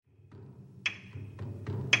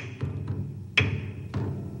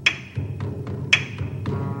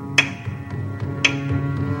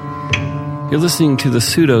You're listening to The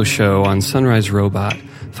Pseudo Show on Sunrise Robot.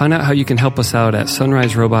 Find out how you can help us out at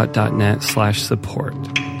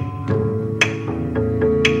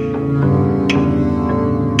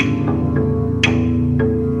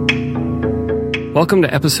Welcome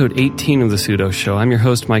to episode 18 of The Pseudo Show. I'm your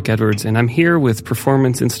host, Mike Edwards, and I'm here with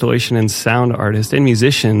performance, installation, and sound artist and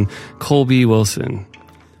musician, Colby Wilson.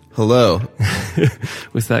 Hello.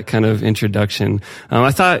 With that kind of introduction.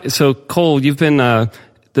 Cole, you've been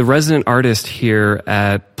the resident artist here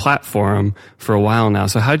at Platform for a while now.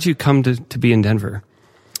 So how did you come to be in Denver?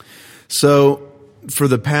 So for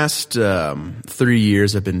the past 3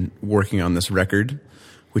 years, I've been working on this record,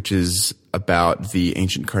 which is about the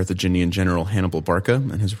ancient Carthaginian general Hannibal Barca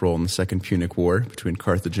and his role in the Second Punic War between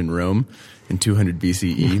Carthage and Rome in 200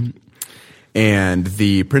 BCE. And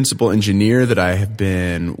the principal engineer that I have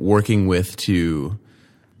been working with to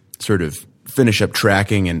sort of finish up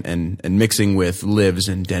tracking and mixing with lives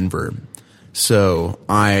in Denver. So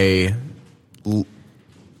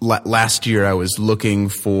last year I was looking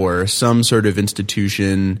for some sort of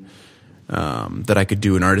institution that I could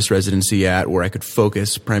do an artist residency at, where I could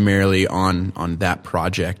focus primarily on that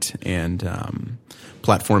project, and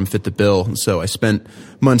Platform fit the bill. So I spent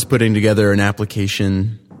months putting together an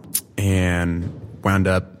application and wound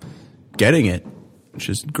up getting it, which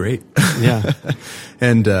is great. Yeah.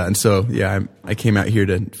 and so I came out here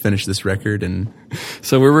to finish this record. And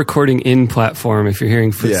so we're recording in Platform if you're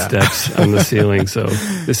hearing footsteps on the ceiling. So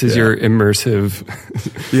this is your immersive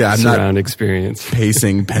surround experience.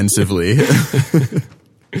 Pacing pensively.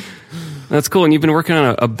 That's cool. And you've been working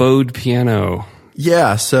on a bowed piano.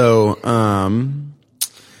 Yeah. So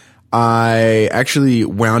I actually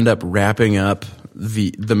wound up wrapping up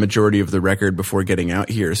the majority of the record before getting out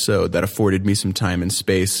here, so that afforded me some time and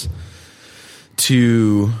space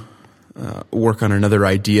to work on another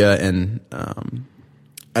idea. And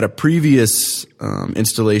at a previous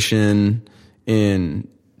installation in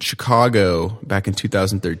Chicago back in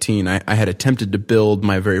 2013, I had attempted to build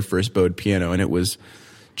my very first bowed piano, and it was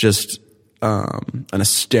just an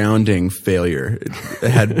astounding failure.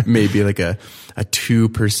 It had maybe like a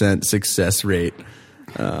 2% success rate.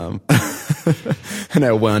 And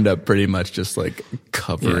I wound up pretty much just like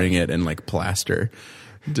covering it in like plaster.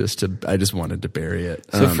 I just wanted to bury it.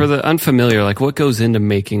 So for the unfamiliar, like what goes into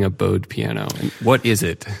making a bowed piano, and what is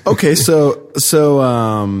it? Okay. So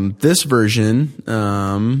this version,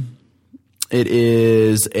 it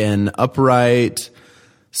is an upright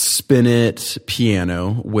spinet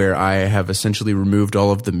piano where I have essentially removed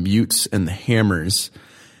all of the mutes and the hammers.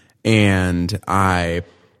 And I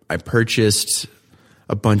purchased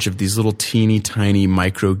a bunch of these little teeny tiny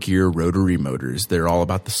micro gear rotary motors. They're all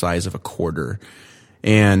about the size of a quarter.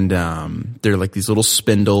 And they're like these little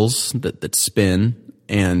spindles that spin.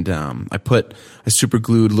 And I super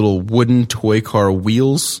glued little wooden toy car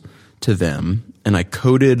wheels to them. And I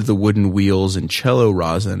coated the wooden wheels in cello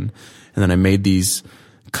rosin. And then I made these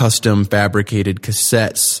custom fabricated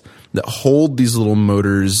cassettes that hold these little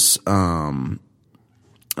motors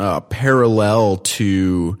parallel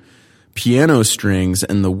to piano strings,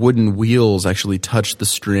 and the wooden wheels actually touch the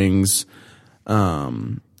strings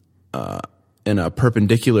in a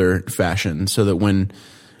perpendicular fashion, so that when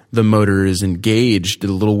the motor is engaged,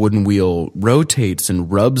 the little wooden wheel rotates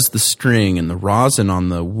and rubs the string, and the rosin on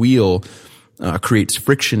the wheel creates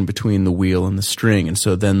friction between the wheel and the string, and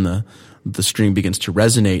so then the string begins to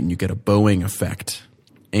resonate and you get a bowing effect.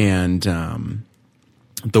 And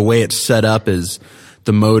the way it's set up is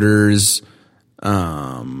the motors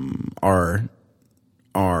are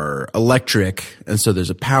electric, and so there's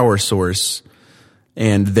a power source,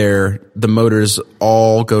 and the motors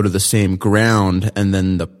all go to the same ground, and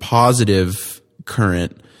then the positive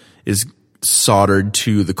current is soldered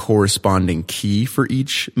to the corresponding key for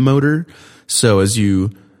each motor. So as you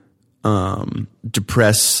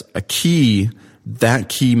depress a key, that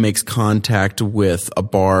key makes contact with a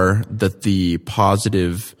bar that the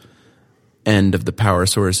positive end of the power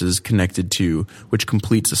source is connected to, which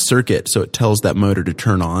completes a circuit. So it tells that motor to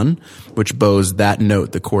turn on, which bows that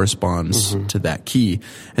note that corresponds to that key.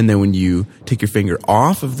 And then when you take your finger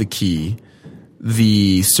off of the key,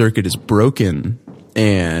 the circuit is broken,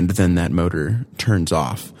 and then that motor turns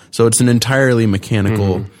off. So it's an entirely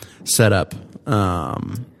mechanical setup.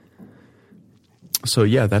 So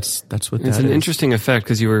yeah, that's what that is. It's an interesting effect,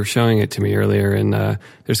 because you were showing it to me earlier, and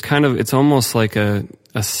there's it's almost like a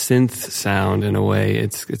synth sound in a way.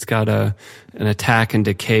 It's got an attack and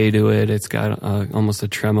decay to it. It's got almost a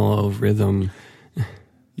tremolo rhythm.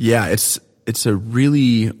 Yeah, it's a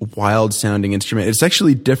really wild sounding instrument. It's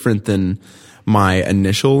actually different than my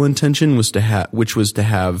initial intention which was to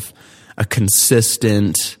have a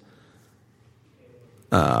consistent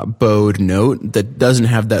bowed note that doesn't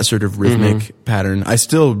have that sort of rhythmic pattern. I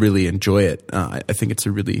still really enjoy it. I think it's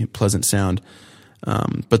a really pleasant sound.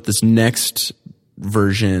 But this next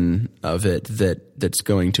version of it that's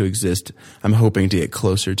going to exist, I'm hoping to get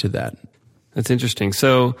closer to that. That's interesting.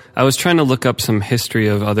 So I was trying to look up some history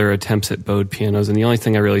of other attempts at bowed pianos, and the only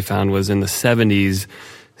thing I really found was in the 70s,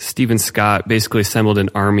 Stephen Scott basically assembled an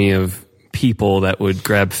army of people that would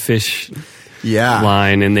grab fish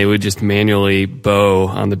line and they would just manually bow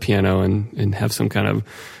on the piano and have some kind of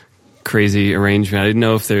crazy arrangement. I didn't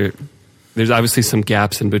know if there's obviously some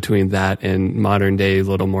gaps in between that and modern day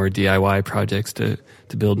little more DIY projects to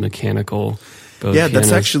build mechanical bowed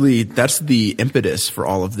pianos. That's the impetus for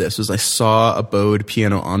all of this. Was I saw a bowed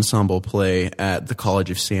piano ensemble play at the College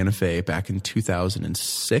of Santa Fe back in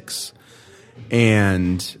 2006,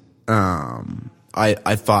 and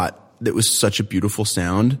I thought it was such a beautiful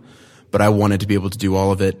sound, but I wanted to be able to do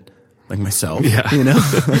all of it like myself,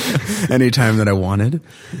 anytime that I wanted.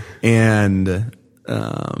 And so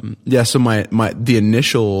the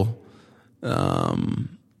initial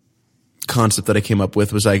concept that I came up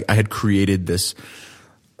with was I had created this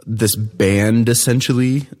band,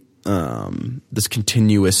 essentially, this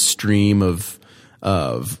continuous stream of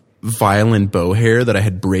violin bow hair that I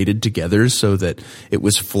had braided together so that it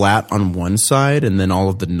was flat on one side and then all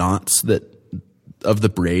of the knots of the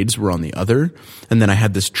braids were on the other. And then I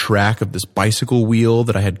had this track of this bicycle wheel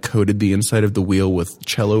that I had coated the inside of the wheel with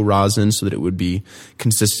cello rosin so that it would be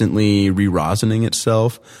consistently re-rosining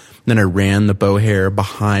itself. Then I ran the bow hair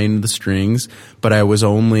behind the strings, but I was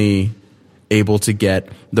only able to get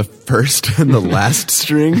the first and the last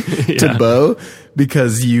string to bow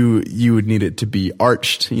because you would need it to be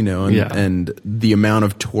arched, and the amount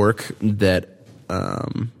of torque that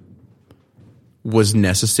was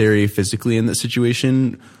necessary physically in that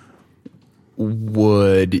situation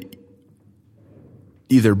would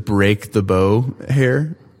either break the bow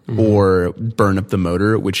hair or burn up the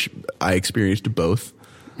motor, which I experienced both.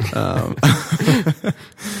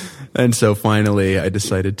 And so finally I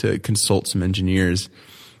decided to consult some engineers.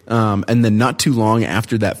 And then not too long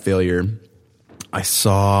after that failure, I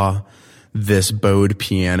saw this bowed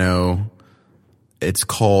piano. It's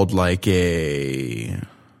called like a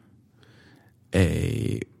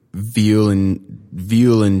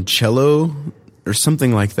violoncello or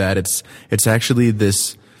something like that. It's actually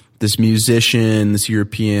this musician, this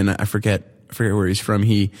European, I forget where he's from.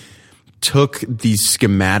 He took these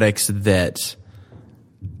schematics that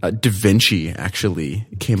Da Vinci actually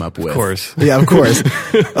came up with. Of course. Yeah, of course.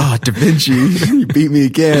 Oh, Da Vinci, you beat me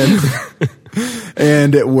again.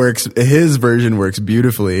 And it works. His version works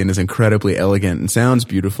beautifully and is incredibly elegant and sounds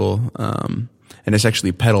beautiful. And it's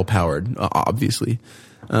actually pedal powered, obviously.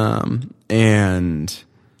 And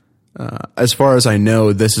as far as I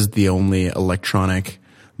know, this is the only electronic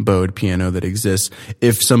bowed piano that exists.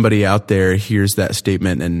 If somebody out there hears that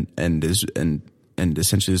statement and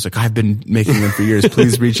essentially is like, I've been making them for years,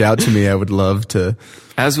 please reach out to me. I would love to.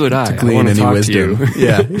 As would I. To glean any wisdom.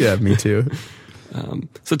 Yeah, me too.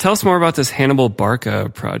 So tell us more about this Hannibal Barca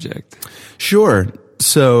project. Sure.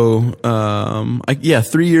 So,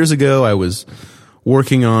 3 years ago, I was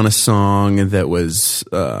working on a song that was,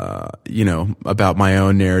 about my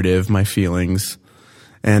own narrative, my feelings.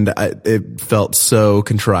 And it felt so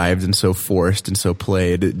contrived and so forced and so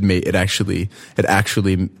played. It actually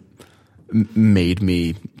made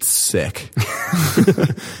me sick.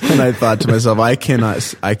 And I thought to myself, I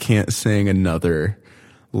can't sing another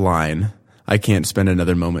line. I can't spend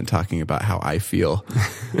another moment talking about how I feel.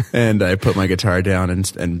 And I put my guitar down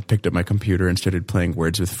and picked up my computer and started playing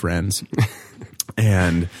Words with Friends.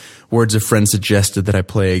 And Words with Friends suggested that I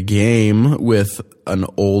play a game with an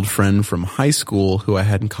old friend from high school who I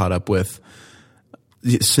hadn't caught up with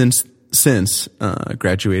since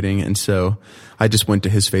graduating. And so I just went to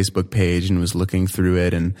his Facebook page and was looking through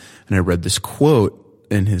it, and I read this quote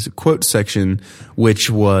in his quote section, which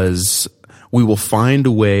was, "We will find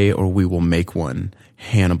a way or we will make one,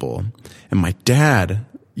 Hannibal." And my dad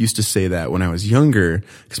used to say that when I was younger,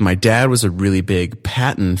 because my dad was a really big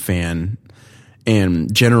Patton fan.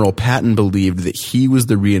 And General Patton believed that he was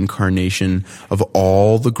the reincarnation of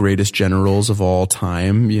all the greatest generals of all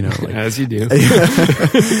time, As you do.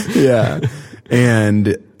 Yeah.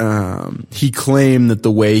 And he claimed that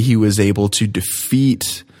the way he was able to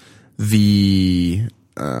defeat the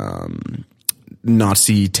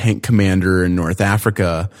Nazi tank commander in North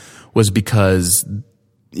Africa was because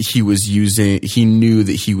he knew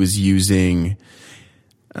that he was using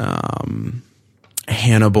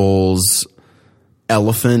Hannibal's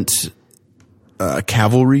elephant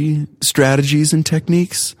cavalry strategies and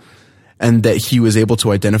techniques. and that he was able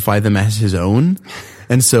to identify them as his own.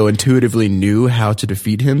 And so intuitively knew how to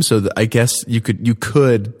defeat him. So that I guess you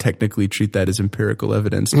could technically treat that as empirical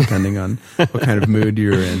evidence, depending on what kind of mood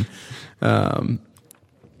you're in.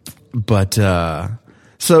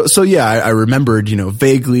 So yeah, I remembered,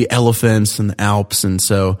 vaguely elephants and the Alps. And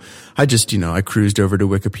so I just, I cruised over to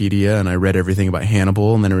Wikipedia and I read everything about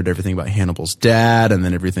Hannibal, and then I read everything about Hannibal's dad, and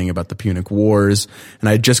then everything about the Punic Wars. And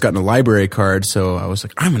I had just gotten a library card. So I was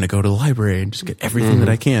like, I'm going to go to the library and just get everything that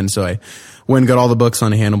I can. So I went and got all the books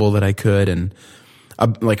on Hannibal that I could. And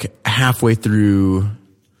like halfway through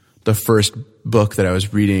the first book that I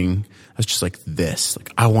was reading, I was just like,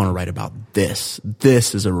 I want to write about this.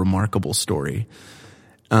 This is a remarkable story.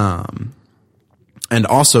 And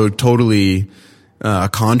also totally,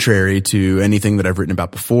 contrary to anything that I've written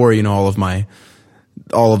about before. All of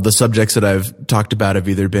the subjects that I've talked about have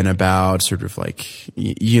either been about sort of like,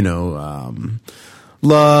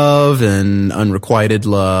 love and unrequited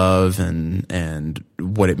love and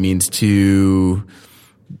what it means to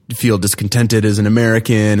feel discontented as an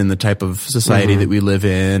American and the type of society that we live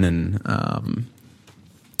in, and,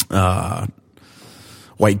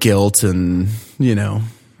 white guilt and,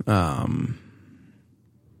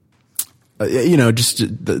 just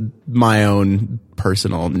my own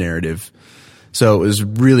personal narrative. So it was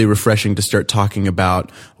really refreshing to start talking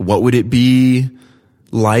about what would it be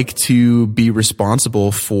like to be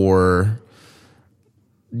responsible for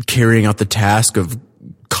carrying out the task of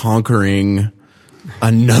conquering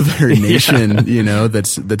another nation,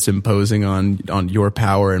 that's imposing on your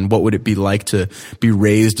power, and what would it be like to be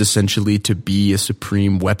raised essentially to be a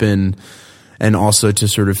supreme weapon, and also to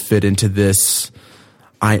sort of fit into this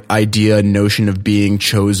notion of being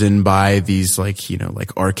chosen by these like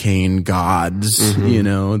arcane gods,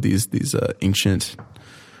 these ancient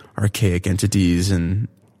archaic entities, and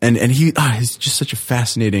he's just such a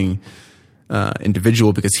fascinating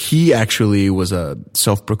individual, because he actually was a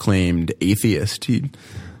self-proclaimed atheist,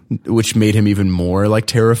 which made him even more like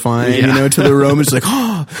terrifying, to the Romans. Like,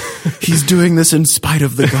 he's doing this in spite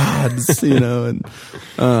of the gods,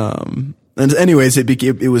 and anyways,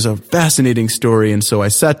 it was a fascinating story. And so I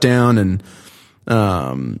sat down and,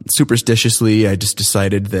 superstitiously, I just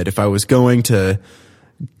decided that if I was going to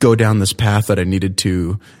go down this path, that I needed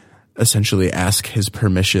to essentially ask his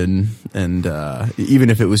permission. And, even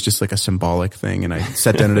if it was just like a symbolic thing, and I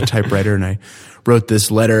sat down at a typewriter and I wrote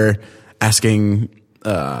this letter asking,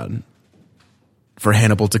 for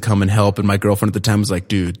Hannibal to come and help. And my girlfriend at the time was like,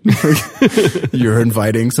 dude, you're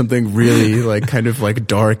inviting something really like kind of like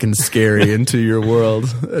dark and scary into your world.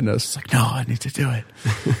 And I was just like, no, I need to do it.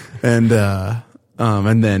 And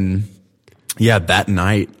then, that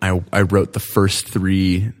night I wrote the first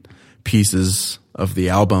 3 pieces of the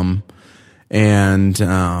album. And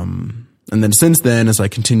then since then, as I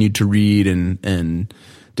continued to read and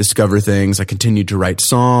discover things, I continued to write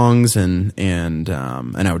songs, and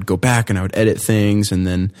I would go back and I would edit things. And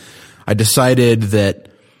then I decided that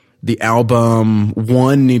the album,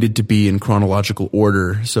 one, needed to be in chronological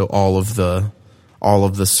order. So all of the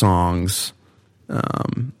songs,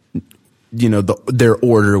 their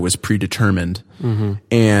order was predetermined.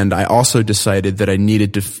 And I also decided that I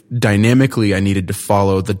needed to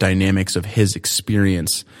follow the dynamics of his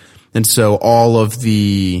experience. And so all of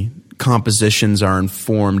the compositions are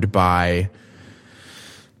informed by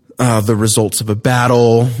the results of a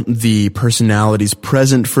battle, the personalities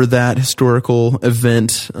present for that historical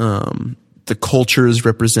event, the cultures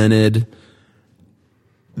represented,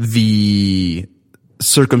 the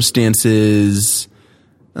circumstances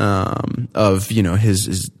of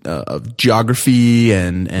his of geography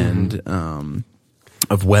and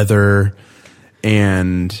of weather,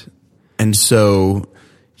 and so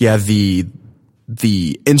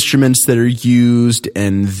the instruments that are used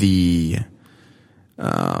and the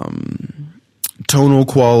tonal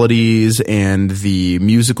qualities and the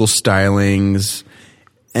musical stylings,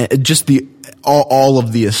 just all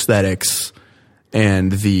of the aesthetics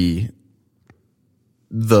and the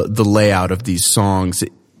layout of these songs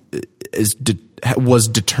was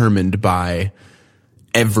determined by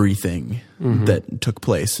everything that took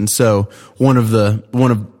place. And so one of the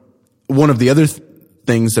other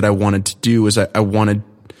things that I wanted to do was I wanted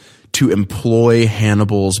to employ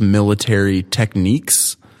Hannibal's military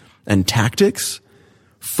techniques and tactics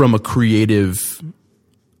from a creative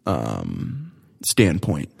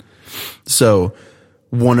standpoint. So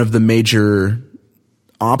one of the major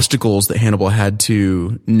obstacles that Hannibal had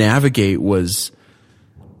to navigate was,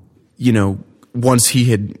 once he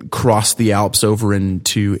had crossed the Alps over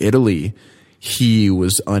into Italy, he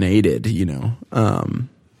was unaided,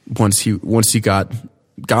 once he got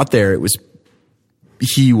there, it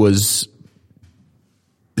he was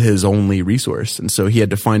his only resource. And so he had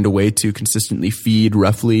to find a way to consistently feed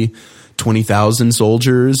roughly 20,000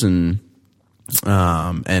 soldiers and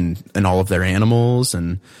all of their animals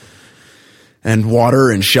and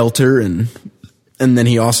water and shelter. And then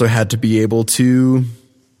he also had to be able to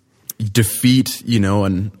defeat,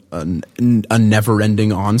 a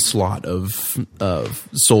never-ending onslaught of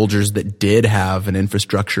soldiers that did have an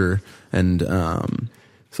infrastructure. And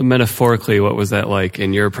so metaphorically, what was that like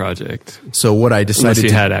in your project? So what I decided,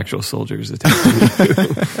 unless you had actual soldiers attacking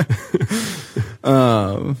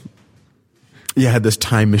you. Yeah, I had this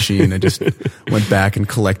time machine. I just went back and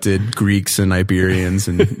collected Greeks and Iberians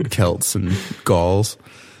and Celts and Gauls.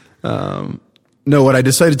 No, what I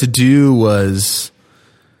decided to do was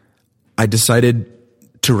I decided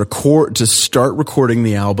to start recording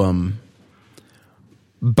the album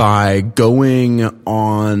by going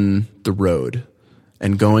on the road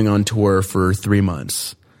and going on tour for 3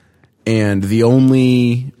 months. And the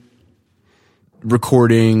only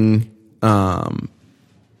recording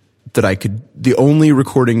the only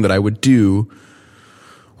recording that I would do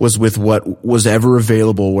was with what was ever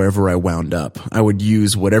available wherever I wound up. I would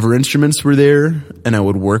use whatever instruments were there, and I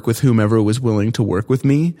would work with whomever was willing to work with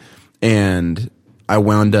me. And I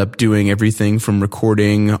wound up doing everything from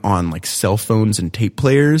recording on like cell phones and tape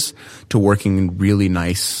players to working in really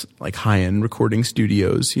nice, like high-end recording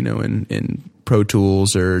studios, in Pro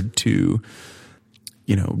Tools, or to,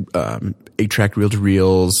 8-track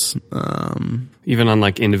reel-to-reels. Even on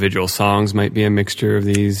like individual songs might be a mixture of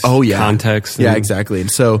these contexts. Yeah, exactly. And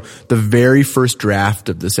so the very first draft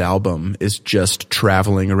of this album is just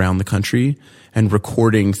traveling around the country and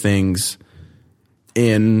recording things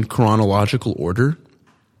in chronological order.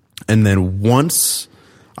 And then once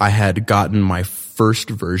I had gotten my first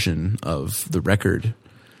version of the record,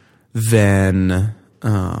 then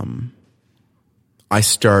I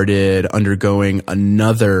started undergoing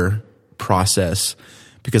another process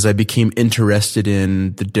because I became interested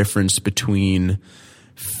in the difference between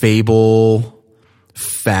fable,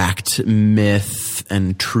 fact, myth,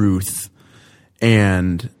 and truth.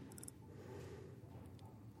 And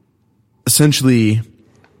essentially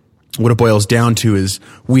what it boils down to is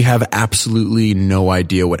we have absolutely no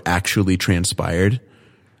idea what actually transpired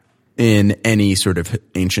in any sort of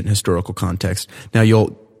ancient historical context. Now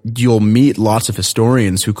you'll meet lots of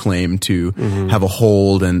historians who claim to have a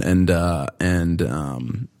hold and an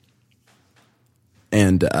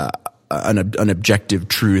objective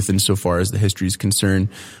truth insofar as the history is concerned,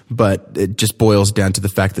 but it just boils down to the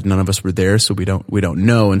fact that none of us were there, so we don't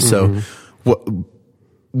know. And so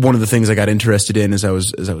one of the things I got interested in as I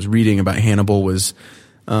was reading about Hannibal was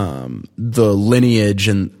the lineage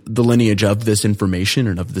of this information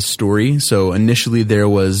and of this story. So initially there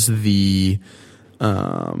was the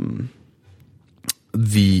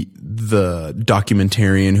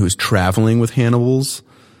documentarian who was traveling with Hannibal's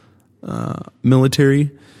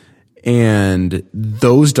military, and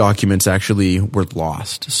those documents actually were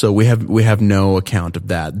lost. So we have no account of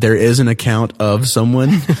that. There is an account of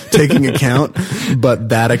someone taking account, but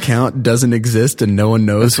that account doesn't exist, and no one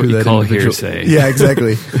knows who that call individual. Hearsay. Yeah,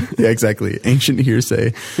 exactly. Yeah, exactly. Ancient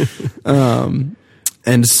hearsay. And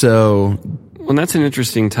so. Well, that's an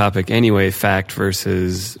interesting topic anyway, fact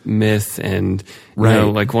versus myth. And, Right.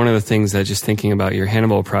 like one of the things that just thinking about your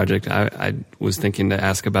Hannibal project, I was thinking to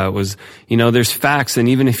ask about was, there's facts, and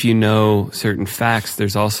even if you know certain facts,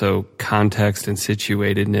 there's also context and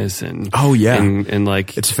situatedness and, and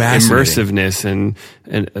like it's fascinating. Immersiveness. And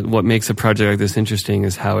what makes a project like this interesting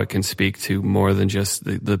is how it can speak to more than just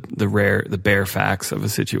the bare facts of a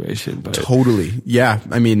situation. But Totally. Yeah.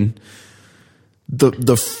 I mean,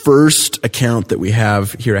 the first account that we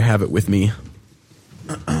have here, I have it with me.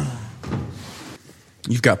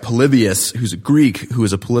 You've got Polybius, who's a Greek, who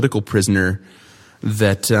is a political prisoner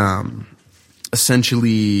that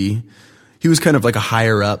essentially he was kind of like a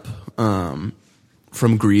higher up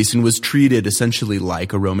from Greece and was treated essentially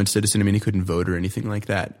like a Roman citizen. I mean, he couldn't vote or anything like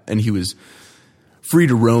that. And he was free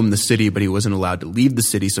to roam the city, but he wasn't allowed to leave the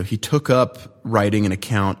city. So he took up writing an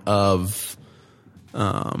account of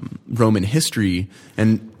Roman history,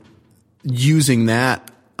 and using that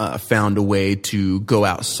found a way to go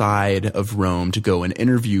outside of Rome to go and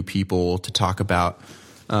interview people to talk about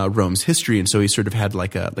Rome's history. And so he sort of had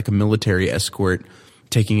like a military escort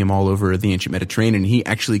taking him all over the ancient Mediterranean. And he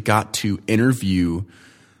actually got to interview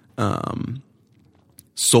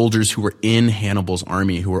soldiers who were in Hannibal's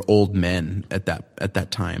army, who were old men at that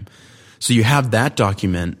time. So you have that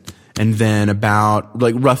document. And then about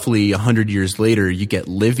like roughly 100 years later, you get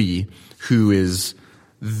Livy, who is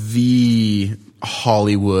the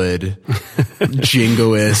Hollywood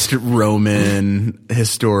jingoist Roman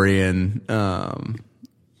historian.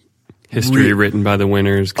 History written by the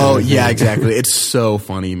winners. Oh yeah, exactly. It's so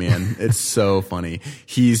funny, man. It's so funny.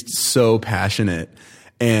 He's so passionate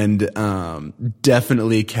and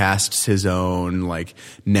definitely casts his own like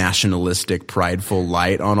nationalistic, prideful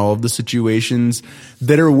light on all of the situations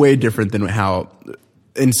that are way different than how,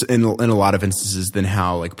 in a lot of instances, than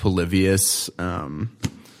how like Polybius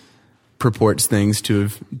purports things to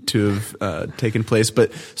have taken place.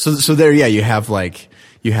 But so there, yeah, you have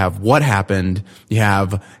what happened, you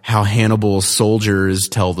have how Hannibal's soldiers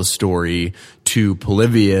tell the story to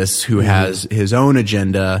Polybius, who has his own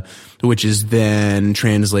agenda, which is then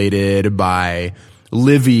translated by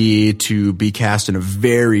Livy to be cast in a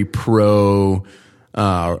very pro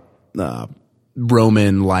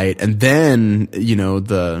Roman light. And then,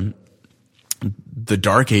 the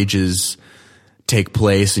Dark Ages take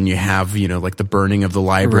place, and you have, like the burning of the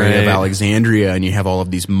Library of Alexandria, and you have all of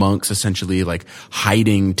these monks essentially like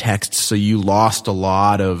hiding texts. So you lost a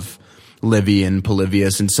lot of Livy and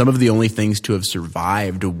Polybius, and some of the only things to have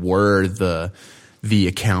survived were the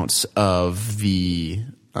accounts of the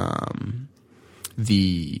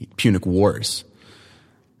Punic Wars.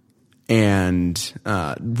 And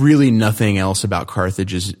really nothing else about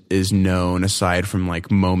Carthage is known aside from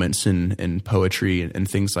like moments in poetry and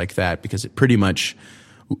things like that, because it pretty much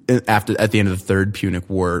at the end of the Third Punic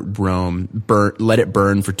War, Rome let it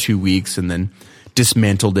burn for 2 weeks and then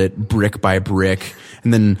dismantled it brick by brick,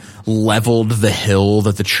 and then leveled the hill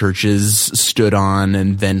that the churches stood on,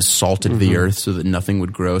 and then salted the earth so that nothing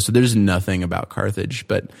would grow. So there's nothing about Carthage.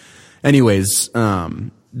 But anyways,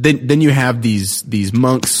 then you have these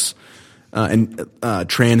monks and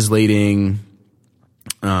translating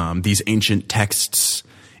these ancient texts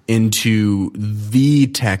into the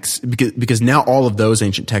text, because now all of those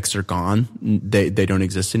ancient texts are gone. They don't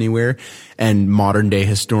exist anywhere, and modern day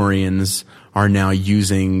historians are now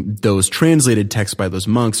using those translated texts by those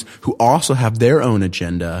monks, who also have their own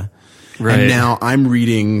agenda. Right. And now I'm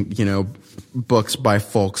reading, books by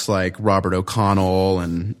folks like Robert O'Connell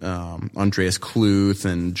and Andreas Kluth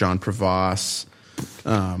and John Prevost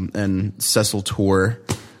and Cecil Tor,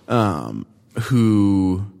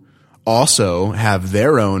 who also have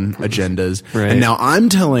their own agendas. Right. And now I'm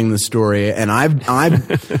telling the story, and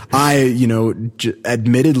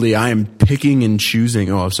admittedly, I am picking and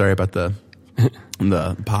choosing. Oh, I'm sorry about the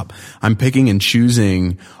pop. I'm picking and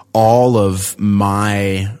choosing all of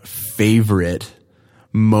my favorite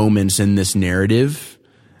moments in this narrative,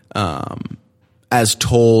 as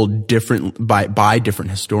told by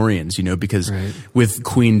different historians, because with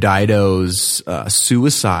Queen Dido's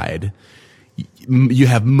suicide, you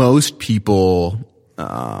have most people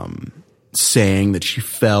saying that she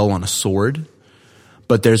fell on a sword,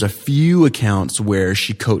 but there's a few accounts where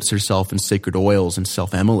she coats herself in sacred oils and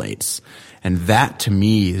self-immolates. And that to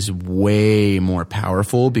me is way more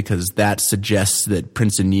powerful, because that suggests that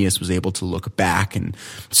Prince Aeneas was able to look back and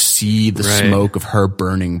see the smoke of her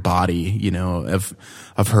burning body, of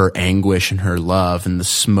her anguish and her love, and the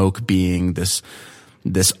smoke being this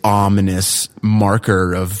ominous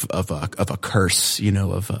marker of a curse,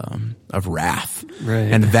 of wrath.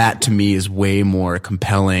 Right. And that to me is way more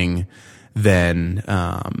compelling than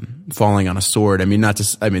falling on a sword.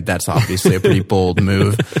 That's obviously a pretty bold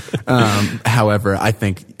move. However, I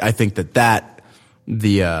think that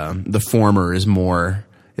the former is more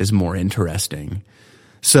interesting.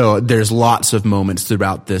 So there's lots of moments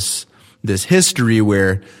throughout this history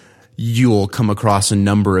where you'll come across a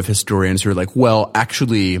number of historians who are like, well,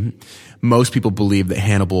 actually, most people believe that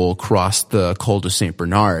Hannibal crossed the Col de Saint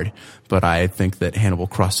Bernard, but I think that Hannibal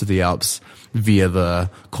crossed the Alps via the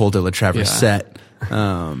Col de la Traversette,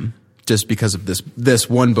 just because of this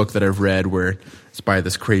one book that I've read where it's by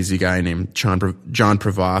this crazy guy named John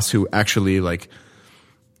Prevost, who actually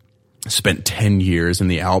spent 10 years in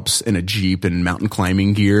the Alps in a Jeep and mountain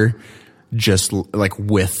climbing gear, just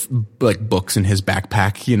with books in his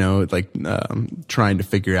backpack, trying to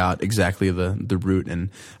figure out exactly the route. And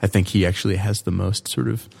I think he actually has the most sort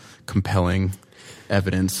of compelling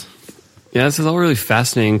evidence. Yeah, this is all really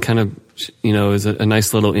fascinating, kind of, is a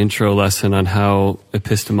nice little intro lesson on how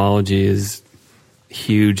epistemology is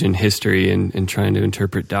huge in history and trying to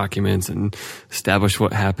interpret documents and establish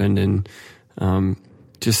what happened. And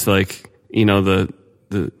just the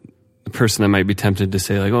person that might be tempted to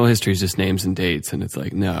say history is just names and dates, and it's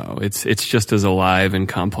no, it's just as alive and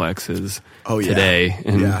complex as today.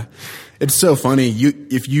 And it's so funny.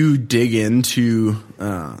 If you dig into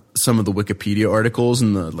some of the Wikipedia articles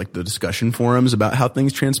and the discussion forums about how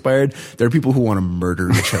things transpired, there are people who want to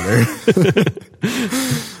murder each other.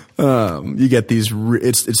 You get these.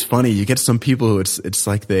 It's funny. You get some people who it's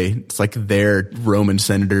like they're Roman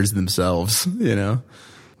senators themselves. You know.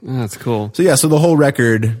 That's cool. So yeah. So the whole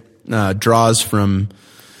record draws from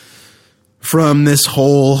this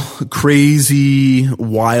whole crazy,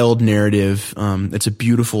 wild narrative. It's a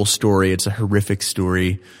beautiful story. It's a horrific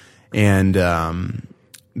story, and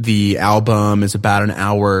the album is about an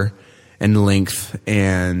hour in length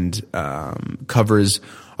and covers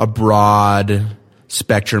a broad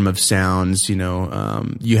spectrum of sounds. You know,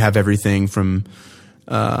 you have everything from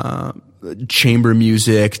chamber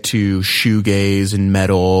music to shoegaze and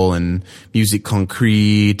metal and musique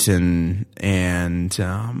concrète and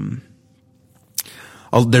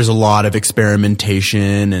there's a lot of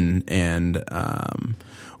experimentation and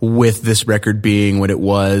with this record being what it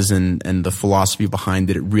was and the philosophy behind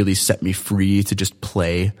it, it really set me free to just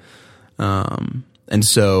play. And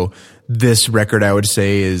so this record, I would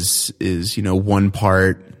say, is you know, one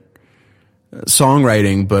part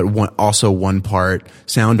songwriting, but also one part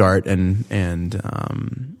sound art and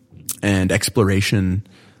exploration.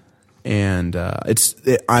 And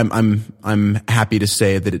I'm happy to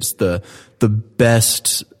say that it's the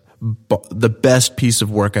best piece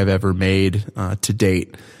of work I've ever made to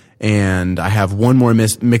date. And I have one more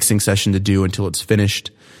mixing session to do until it's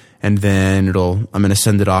finished, and then I'm going to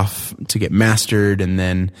send it off to get mastered, and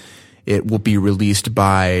then it will be released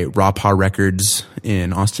by Raw Paw Records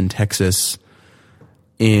in Austin, Texas,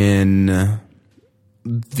 in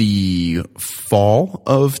the fall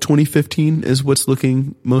of 2015 is what's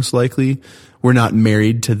looking most likely. We're not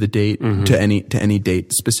married to the date, to any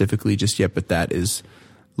date specifically just yet, but that is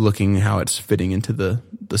looking how it's fitting into the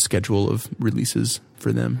schedule of releases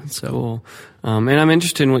for them. So cool. And I'm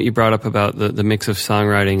interested in what you brought up about the mix of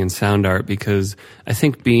songwriting and sound art, because I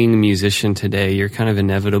think being a musician today, you're kind of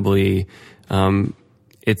inevitably,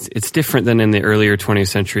 it's different than in the earlier 20th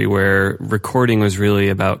century where recording was really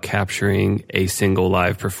about capturing a single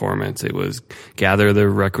live performance. It was gather the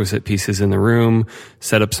requisite pieces in the room,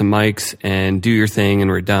 set up some mics, and do your thing, and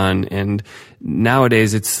we're done. And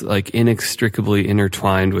nowadays it's like inextricably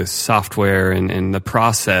intertwined with software and the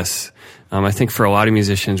process. I think for a lot of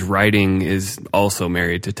musicians, writing is also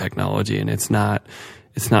married to technology, and it's not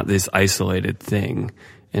this isolated thing.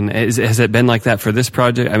 And has it been like that for this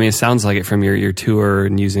project? I mean, it sounds like it from your tour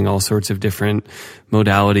and using all sorts of different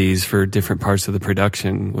modalities for different parts of the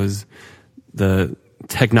production. Was the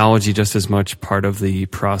technology just as much part of the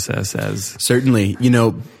process as? Certainly. You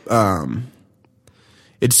know,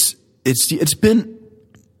 it's been,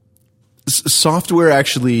 software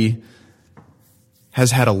actually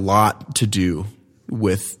has had a lot to do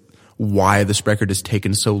with why this record has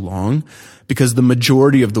taken so long, because the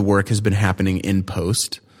majority of the work has been happening in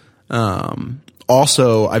post.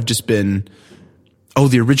 Also, I've just been,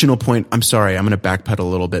 the original point, I'm sorry, I'm going to backpedal a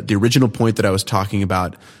little bit. The original point that I was talking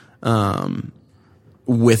about,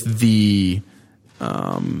 with the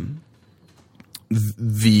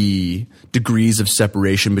degrees of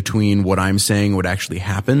separation between what I'm saying and what actually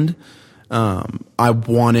happened. I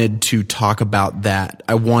wanted to talk about that.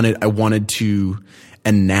 I wanted to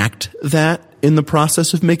enact that in the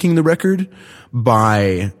process of making the record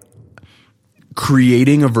by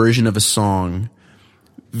creating a version of a song,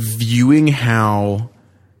 viewing how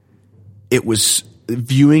it was,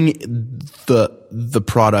 viewing the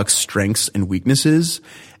product's strengths and weaknesses,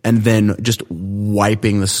 and then just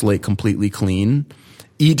wiping the slate completely clean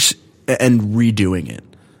and redoing it.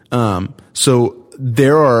 So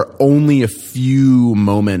there are only a few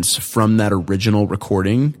moments from that original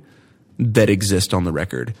recording that exist on the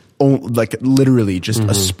record. Like literally just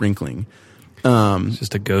a sprinkling. It's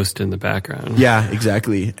just a ghost in the background. Yeah,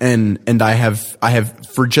 exactly. And I have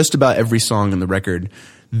for just about every song on the record,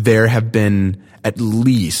 there have been at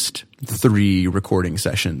least 3 recording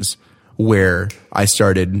sessions where I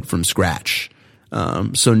started from scratch.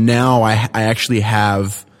 So now I actually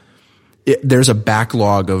have, there's a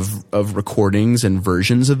backlog of recordings and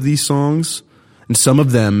versions of these songs. And some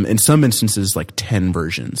of them, in some instances, like 10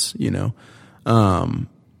 versions, you know?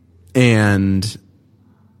 And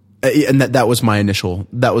that was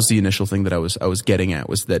the initial thing that I was getting at,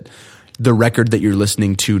 was that the record that you're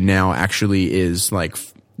listening to now actually is like,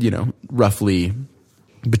 you know, roughly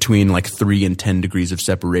between like 3 and 10 degrees of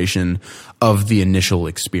separation of the initial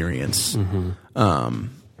experience.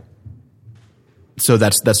 So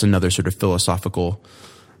that's another sort of philosophical,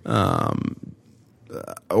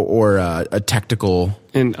 or a technical,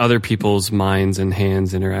 and other people's minds and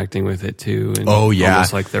hands interacting with it too. And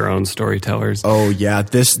almost like their own storytellers. Oh yeah,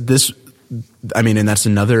 this. I mean, and that's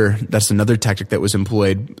another tactic that was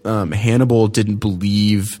employed. Hannibal didn't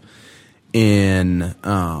believe in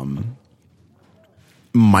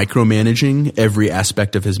micromanaging every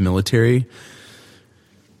aspect of his military,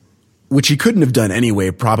 which he couldn't have done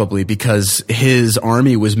anyway, probably because his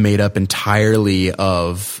army was made up entirely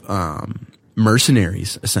of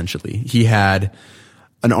mercenaries, essentially. He had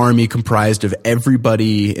an army comprised of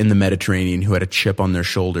everybody in the Mediterranean who had a chip on their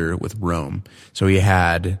shoulder with Rome. So he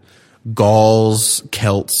had Gauls,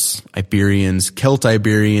 Celts, Iberians,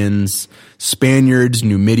 Celt-Iberians, Spaniards,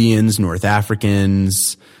 Numidians, North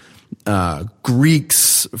Africans,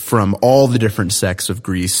 Greeks from all the different sects of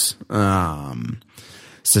Greece,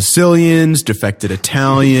 Sicilians, defected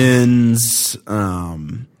Italians.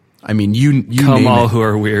 I mean, you come name all it. who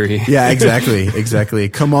are weary. Yeah, exactly.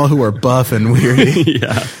 Come all who are buff and weary.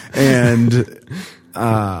 Yeah. And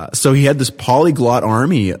so he had this polyglot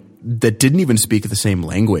army that didn't even speak the same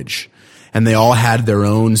language, and they all had their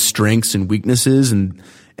own strengths and weaknesses, and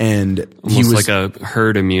Almost he was like a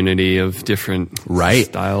herd immunity of different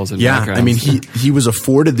styles and backgrounds. I mean, he was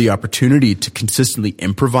afforded the opportunity to consistently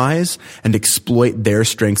improvise and exploit their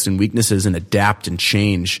strengths and weaknesses and adapt and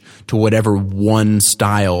change to whatever one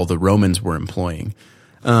style the Romans were employing.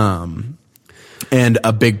 And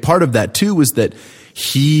a big part of that too was that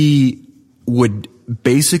he would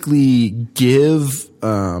basically give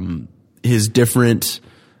his different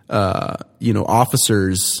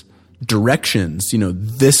officers directions.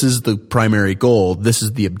 This is the primary goal. This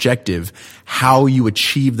is the objective. How you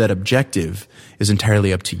achieve that objective is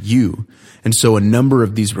entirely up to you. And so a number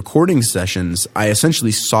of these recording sessions, I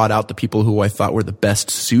essentially sought out the people who I thought were the best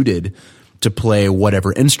suited to play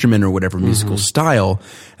whatever instrument or whatever musical style.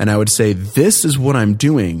 And I would say, this is what I'm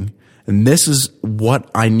doing, and this is what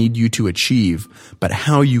I need you to achieve. But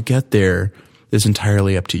how you get there is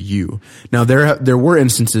entirely up to you. Now, there were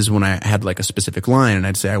instances when I had like a specific line and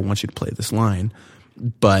I'd say, I want you to play this line.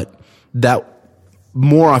 But that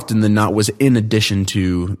more often than not was in addition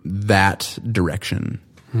to that direction.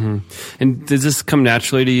 Mm-hmm. And does this come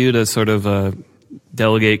naturally to you to sort of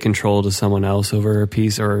delegate control to someone else over a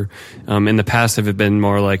piece? Or in the past, have it been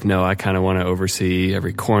more like, no, I kind of want to oversee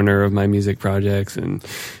every corner of my music projects? And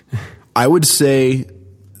I would say,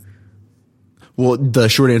 well, the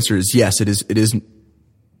short answer is yes. It is.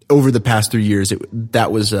 Over the past 3 years, that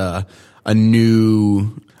was a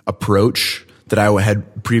new approach that I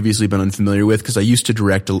had previously been unfamiliar with, because I used to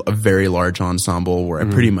direct a very large ensemble where I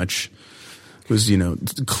pretty much was,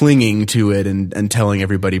 clinging to it and telling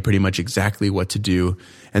everybody pretty much exactly what to do.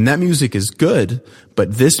 And that music is good,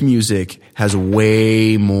 but this music has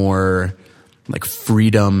way more like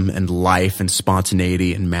freedom and life and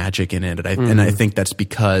spontaneity and magic in it. And I think that's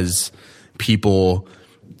because people,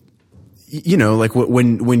 like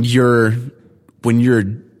when you're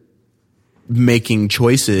making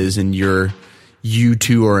choices and you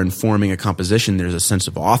two are informing a composition, there's a sense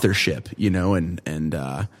of authorship,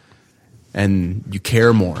 and you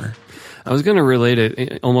care more. I was going to relate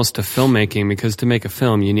it almost to filmmaking, because to make a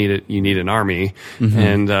film, you need an army,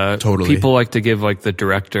 and Totally. People like to give like the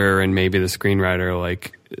director and maybe the screenwriter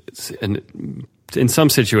in some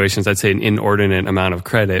situations, I'd say an inordinate amount of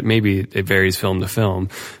credit. Maybe it varies film to film,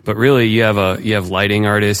 but really you have lighting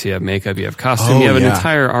artists, you have makeup, you have costume, you have an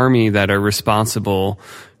entire army that are responsible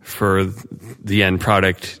for the end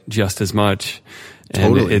product just as much.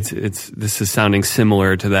 And Totally. this is sounding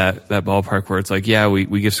similar to that ballpark where it's like, yeah,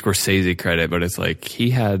 we give Scorsese credit, but it's like he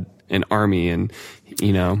had an army and,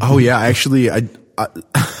 Oh yeah, actually,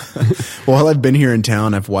 while I've been here in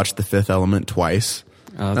town, I've watched The Fifth Element twice.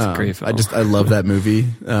 Oh, that's a great film. I love that movie.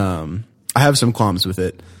 I have some qualms with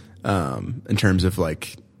it, in terms of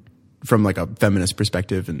like, from like a feminist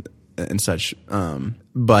perspective and such.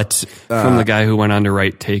 But from the guy who went on to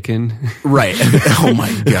write Taken. Right. Oh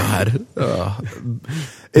my God.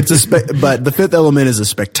 But The Fifth Element is a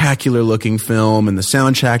spectacular looking film, and the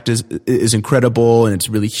soundtrack is incredible, and it's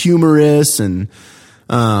really humorous, and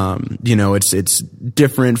it's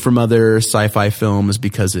different from other sci-fi films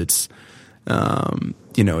because it's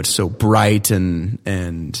it's so bright, and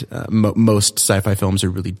most sci-fi films are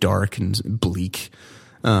really dark and bleak.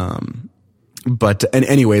 But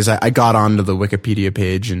anyways, I got onto the Wikipedia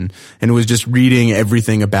page and was just reading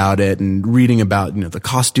everything about it, and reading about, the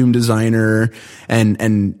costume designer and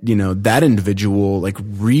that individual like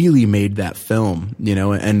really made that film,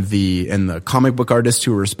 and the comic book artists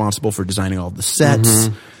who were responsible for designing all the sets,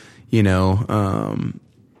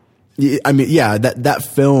 that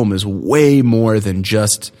film is way more than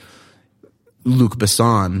just Luc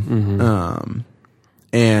Besson.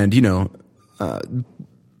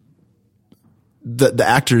 The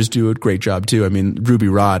actors do a great job too. I mean, Ruby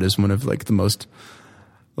Rhod is one of like the most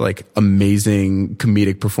like amazing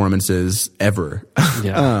comedic performances ever.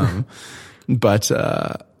 Yeah.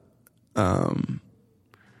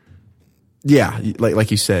 yeah,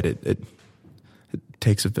 like you said, it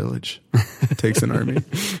takes a village. It takes an army.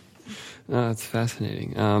 Oh, that's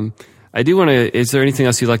fascinating. I do want to, is there anything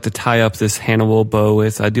else you'd like to tie up this Hannibal bow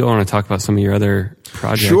with? I do want to talk about some of your other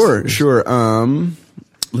projects. Sure.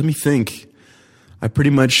 Let me think. I pretty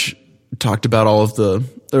much talked about all of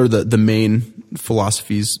the main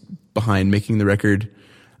philosophies behind making the record.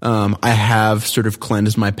 I have sort of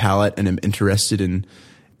cleansed my palette and am interested in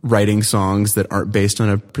writing songs that aren't based on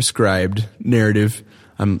a prescribed narrative.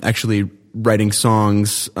 I'm actually writing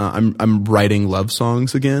songs. I'm writing love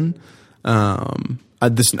songs again.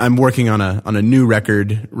 I'm working on a new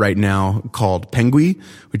record right now called Penguin,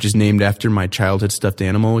 which is named after my childhood stuffed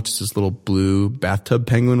animal, which is this little blue bathtub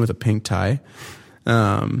penguin with a pink tie.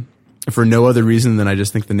 For no other reason than I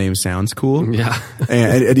just think the name sounds cool. Yeah.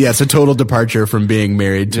 and yeah, it's a total departure from being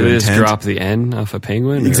married to Did it intent. just drop the N off a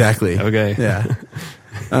penguin? Exactly. Okay. Yeah.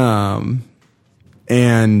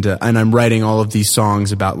 And I'm writing all of these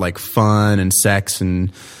songs about like fun and sex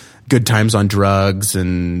and good times on drugs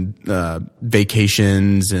and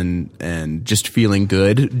vacations and just feeling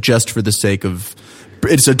good just for the sake of.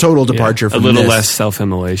 It's a total departure from a little this. less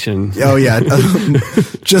self-immolation. Oh yeah,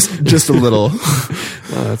 just a little.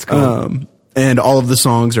 Oh, that's cool. And all of the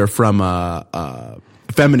songs are from a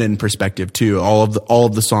feminine perspective too. All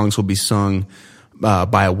of the songs will be sung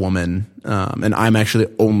by a woman, and I'm actually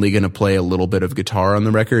only going to play a little bit of guitar on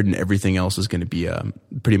the record, and everything else is going to be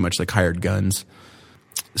pretty much like hired guns.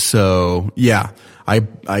 So yeah, I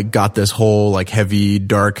got this whole like heavy,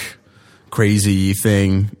 dark, crazy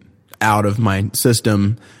thing out of my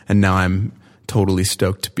system, and now I'm totally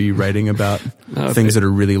stoked to be writing about things that are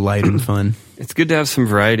really light and fun. It's good to have some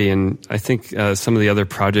variety, and I think some of the other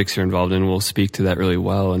projects you're involved in will speak to that really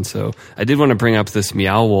well. And so I did want to bring up this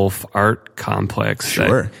Meow Wolf art complex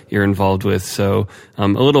that you're involved with. So a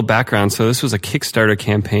little background. So this was a Kickstarter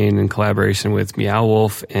campaign in collaboration with Meow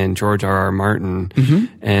Wolf and George R.R. Martin,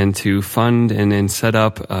 and to fund and set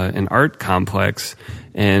up an art complex,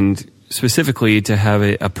 and specifically to have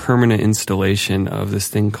a permanent installation of this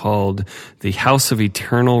thing called the House of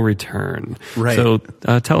Eternal Return. Right. So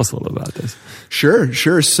tell us a little about this.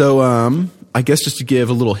 Sure. So I guess just to give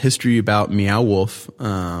a little history about Meow Wolf,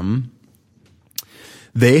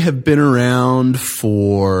 they have been around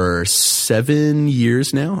for 7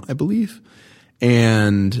 years now, I believe.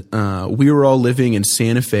 And we were all living in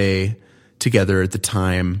Santa Fe together at the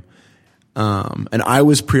time. And I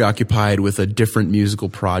was preoccupied with a different musical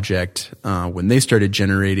project when they started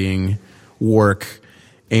generating work,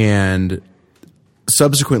 and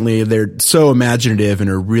subsequently they're so imaginative and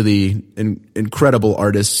are really incredible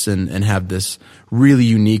artists and have this really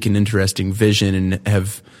unique and interesting vision, and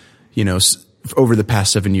have, over the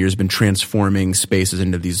past 7 years been transforming spaces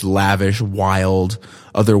into these lavish, wild,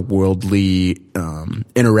 otherworldly,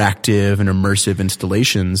 interactive and immersive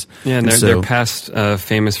installations. Yeah, and they're past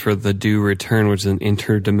famous for the Do Return, which is an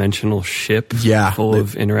interdimensional ship full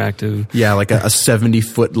of interactive. Yeah, like a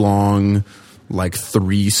 70-foot long, like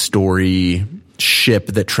 3-story ship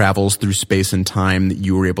that travels through space and time that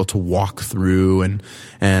you were able to walk through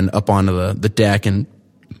and up onto the deck, and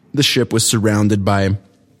the ship was surrounded by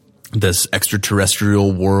this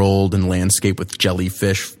extraterrestrial world and landscape with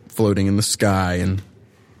jellyfish floating in the sky and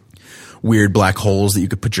weird black holes that you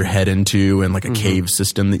could put your head into, and like a cave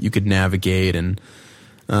system that you could navigate. And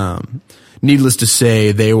needless to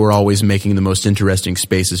say, they were always making the most interesting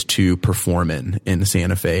spaces to perform in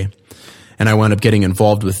Santa Fe. And I wound up getting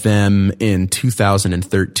involved with them in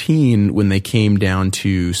 2013 when they came down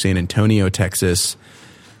to San Antonio, Texas,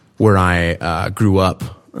 where I grew up,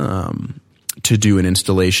 to do an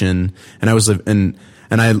installation. And I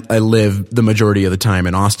live the majority of the time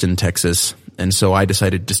in Austin, Texas. And so I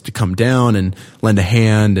decided just to come down and lend a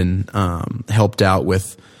hand, and helped out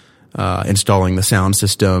with installing the sound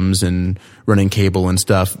systems and running cable and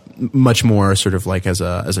stuff, much more sort of like as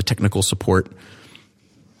a technical support.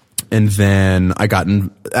 And then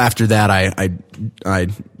after that, I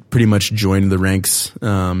pretty much joined the ranks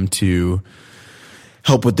to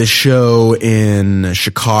help with this show in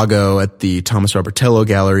Chicago at the Thomas Robertello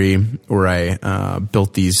Gallery, where I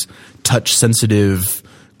built these touch-sensitive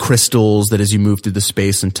crystals that as you move through the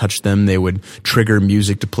space and touch them, they would trigger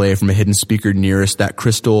music to play from a hidden speaker nearest that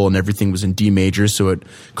crystal, and everything was in D major, so it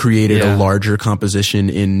created a larger composition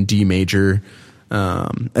in D major.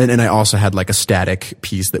 And I also had like a static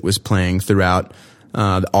piece that was playing throughout,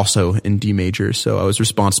 also in D major. So I was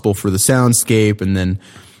responsible for the soundscape, and then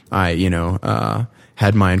I,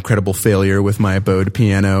 had my incredible failure with my bowed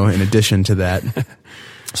piano in addition to that.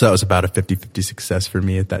 So that was about a 50-50 success for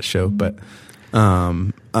me at that show. But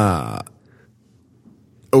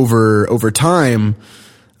over time,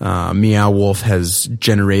 Meow Wolf has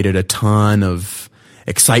generated a ton of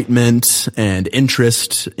excitement and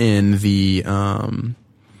interest in the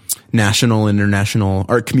national and international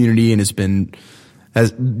art community, and has been,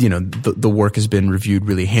 as you know, the work has been reviewed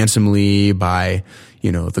really handsomely by,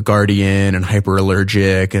 you know, The Guardian and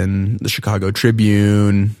Hyperallergic and the Chicago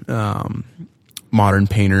Tribune, Modern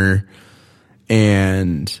Painter,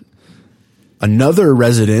 and another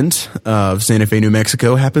resident of Santa Fe, New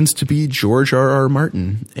Mexico happens to be George R.R.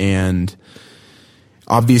 Martin. And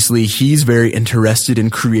obviously he's very interested in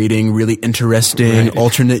creating really interesting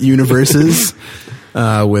alternate universes,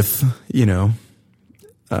 with, you know,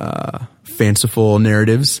 fanciful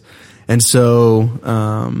narratives. And so,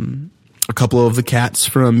 a couple of the cats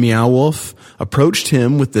from Meow Wolf approached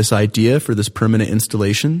him with this idea for this permanent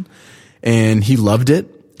installation, and he loved it.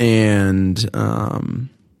 And,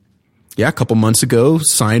 a couple months ago,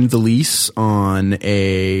 signed the lease on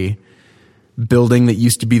a building that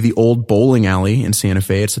used to be the old bowling alley in Santa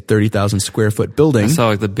Fe. It's a 30,000 square foot building. I saw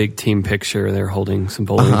like the big team picture. They're holding some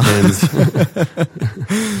bowling pins.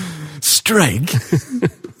 Strike.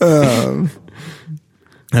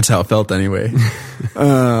 That's how it felt anyway.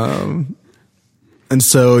 And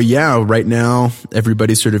so, right now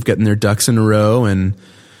everybody's sort of getting their ducks in a row, and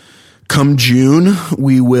come June,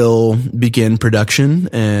 we will begin production,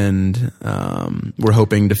 and we're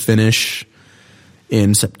hoping to finish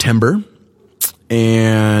in September.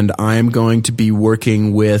 And I'm going to be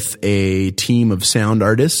working with a team of sound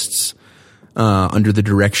artists under the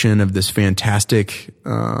direction of this fantastic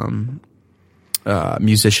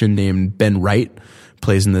musician named Ben Wright.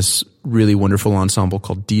 Plays in this really wonderful ensemble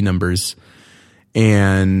called D Numbers.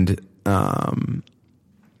 And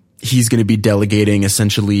he's going to be delegating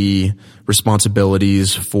essentially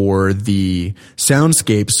responsibilities for the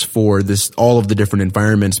soundscapes for all of the different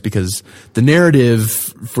environments, because the narrative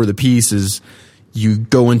for the piece is you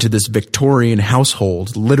go into this Victorian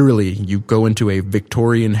household. Literally, you go into a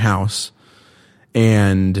Victorian house,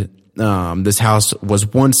 and this house was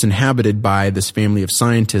once inhabited by this family of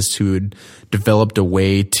scientists who had developed a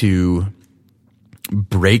way to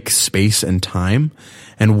break space and time.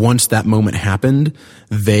 And once that moment happened,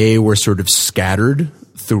 they were sort of scattered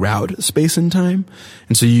throughout space and time.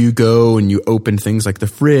 And so you go and you open things like the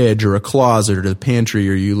fridge or a closet or the pantry,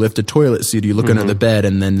 or you lift a toilet seat, you look under the bed,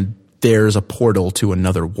 and then there's a portal to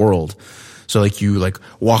another world. So like you like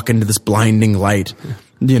walk into this blinding light,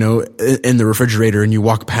 you know, in the refrigerator, and you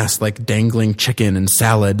walk past like dangling chicken and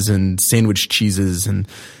salads and sandwich cheeses, and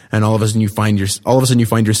all of a sudden you find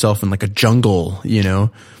yourself in like a jungle, you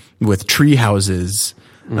know, with tree houses.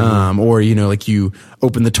 Or, you know, like you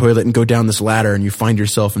open the toilet and go down this ladder and you find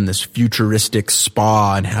yourself in this futuristic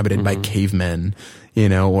spa inhabited by cavemen, you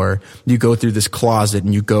know, or you go through this closet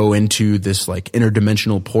and you go into this like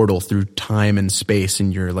interdimensional portal through time and space,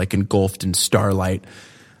 and you're like engulfed in starlight.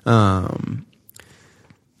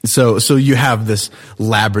 So you have this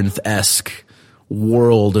labyrinth-esque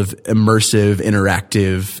world of immersive,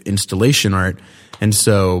 interactive installation art. And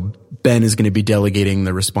so Ben is going to be delegating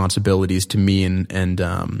the responsibilities to me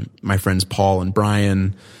and my friends Paul and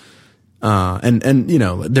Brian. And you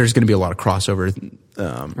know, there's going to be a lot of crossover.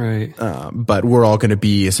 But we're all going to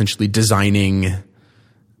be essentially designing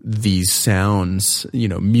these sounds, you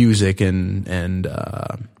know, music and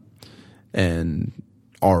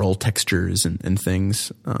aural textures and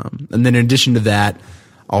things. And then in addition to that,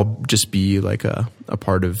 I'll just be like a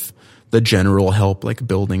part of the general help, like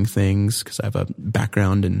building things, because I have a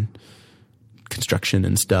background in construction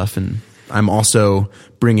and stuff. And I'm also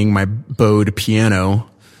bringing my bowed piano.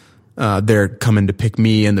 They're coming to pick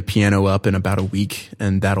me and the piano up in about a week,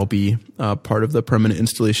 and that'll be part of the permanent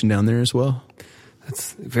installation down there as well.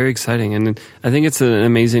 That's very exciting. And I think it's an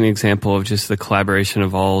amazing example of just the collaboration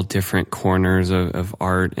of all different corners of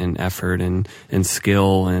art and effort and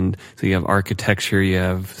skill. And so you have architecture, you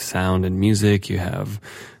have sound and music, you have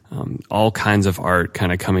all kinds of art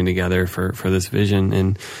kind of coming together for this vision.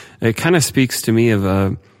 And it kind of speaks to me of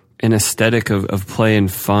an aesthetic of play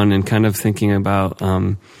and fun, and kind of thinking about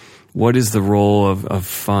what is the role of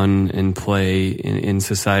fun and play in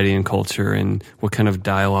society and culture, and what kind of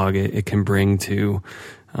dialogue it can bring to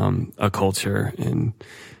a culture. And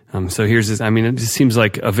so here's this, I mean, it just seems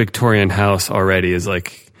like a Victorian house already is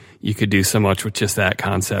like, you could do so much with just that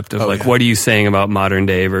concept of what are you saying about modern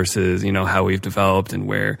day versus, you know, how we've developed and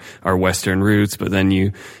where our Western roots, but then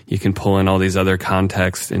you can pull in all these other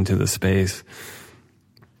contexts into the space.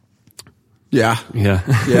 Yeah.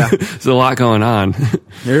 There's a lot going on.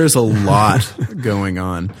 There's a lot going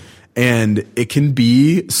on, and it can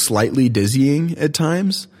be slightly dizzying at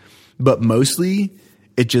times, but mostly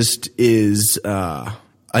it just is,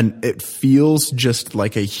 it feels just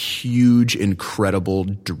like a huge, incredible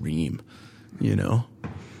dream, you know?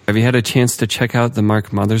 Have you had a chance to check out the Mark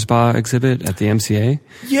Mothersbaugh exhibit at the MCA?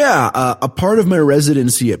 Yeah, a part of my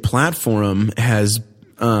residency at Platform has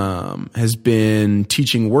been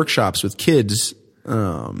teaching workshops with kids,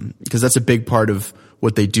 because that's a big part of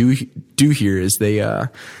what they do here is they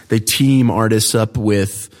team artists up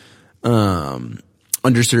with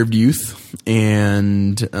underserved youth,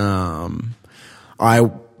 and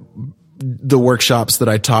the workshops that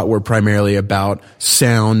I taught were primarily about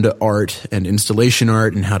sound art and installation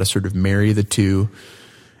art and how to sort of marry the two.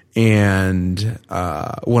 And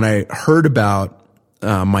when I heard about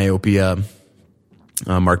Myopia,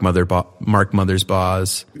 Mark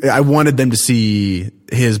Mothersbaugh's, I wanted them to see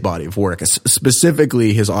his body of work,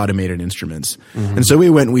 specifically his automated instruments. Mm-hmm. And so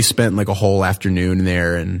we spent like a whole afternoon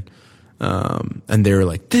there, and they were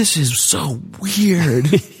like, "This is so weird.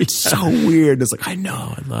 It's so weird." It's like, I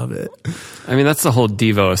know, I love it. I mean, that's the whole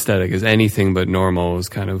Devo aesthetic, is anything but normal is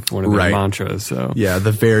kind of one of their mantras. So yeah,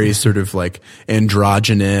 the very sort of like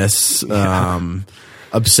androgynous,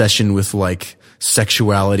 obsession with like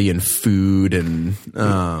sexuality and food, and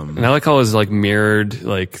I like how it was like mirrored,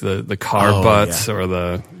 like the car butts or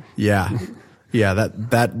the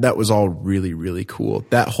that was all really, really cool.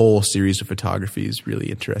 That whole series of photography is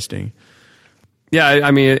really interesting. Yeah,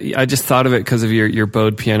 I mean, I just thought of it because of your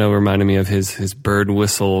bowed piano reminded me of his bird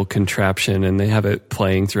whistle contraption, and they have it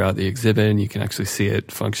playing throughout the exhibit, and you can actually see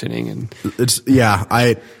it functioning. And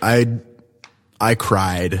I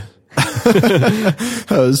cried. I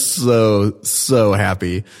was so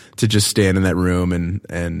happy to just stand in that room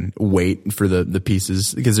and wait for the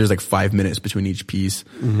pieces, because there's like 5 minutes between each piece,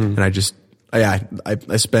 and I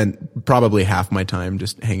spent probably half my time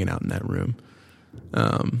just hanging out in that room.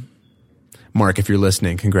 Mark, if you're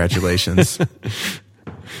listening, congratulations.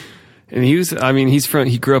 And he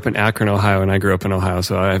grew up in Akron, Ohio, and I grew up in Ohio,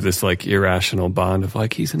 so I have this like irrational bond of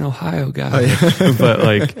like, he's an Ohio guy. Oh, yeah. But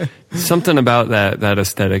like something about that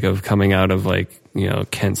aesthetic of coming out of like, you know,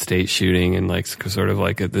 Kent State shooting and like sort of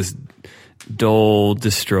like this dull,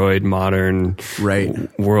 destroyed modern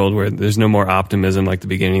world where there's no more optimism like the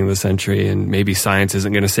beginning of the century, and maybe science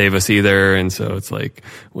isn't going to save us either. And so it's like,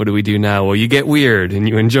 what do we do now? Well, you get weird and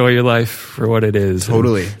you enjoy your life for what it is.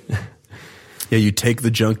 Totally. Yeah, you take the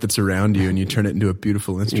junk that's around you and you turn it into a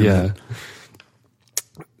beautiful instrument. Yeah.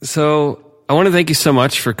 So I want to thank you so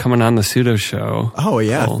much for coming on the Pseudo Show. Oh,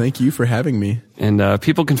 yeah. Cole. Thank you for having me. And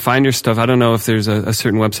people can find your stuff. I don't know if there's a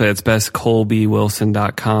certain website that's best.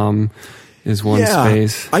 ColeBWilson.com is one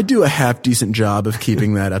space. I do a half decent job of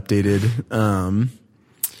keeping that updated.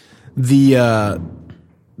 The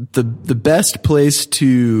best place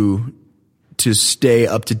to stay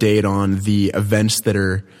up to date on the events that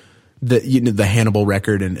are the Hannibal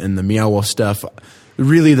record and the Meow Wolf stuff,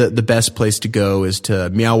 really the best place to go is to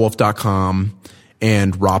meowwolf.com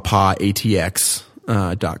and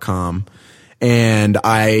rawpaatx.com. And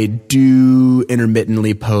I do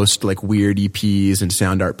intermittently post like weird EPs and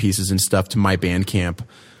sound art pieces and stuff to my Bandcamp.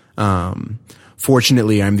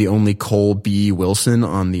 Fortunately, I'm the only Cole B. Wilson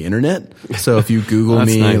on the internet. So if you Google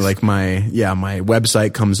me, nice. Like my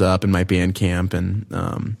website comes up and my Bandcamp,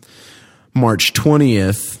 and March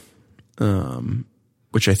 20th,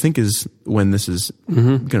 which I think is when this is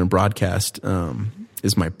going to broadcast,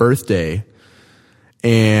 is my birthday.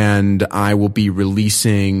 And I will be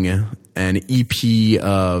releasing an EP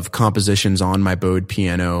of compositions on my bowed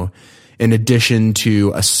piano, in addition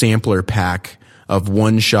to a sampler pack of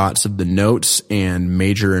one-shots of the notes and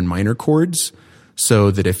major and minor chords,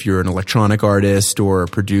 so that if you're an electronic artist or a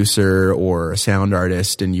producer or a sound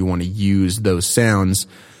artist and you want to use those sounds,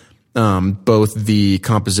 both the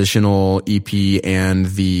compositional EP and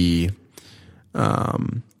the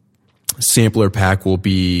sampler pack will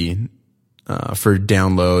be for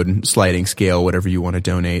download, sliding scale, whatever you want to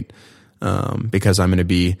donate, because I'm going to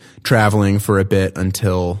be traveling for a bit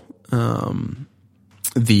until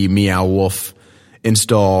the Meow Wolf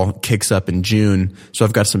install kicks up in June. So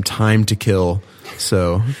I've got some time to kill.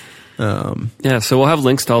 So so we'll have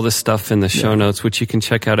links to all this stuff in the show notes, which you can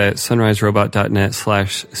check out at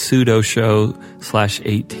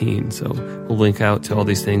sunriserobot.net/pseudoshow/18. So we'll link out to all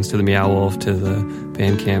these things, to the Meow Wolf, to the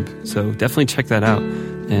Bandcamp. So definitely check that out.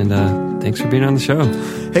 And thanks for being on the show.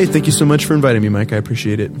 Hey, thank you so much for inviting me, Mike. I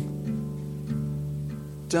appreciate it.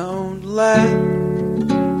 Don't let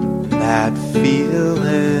that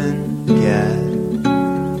feeling get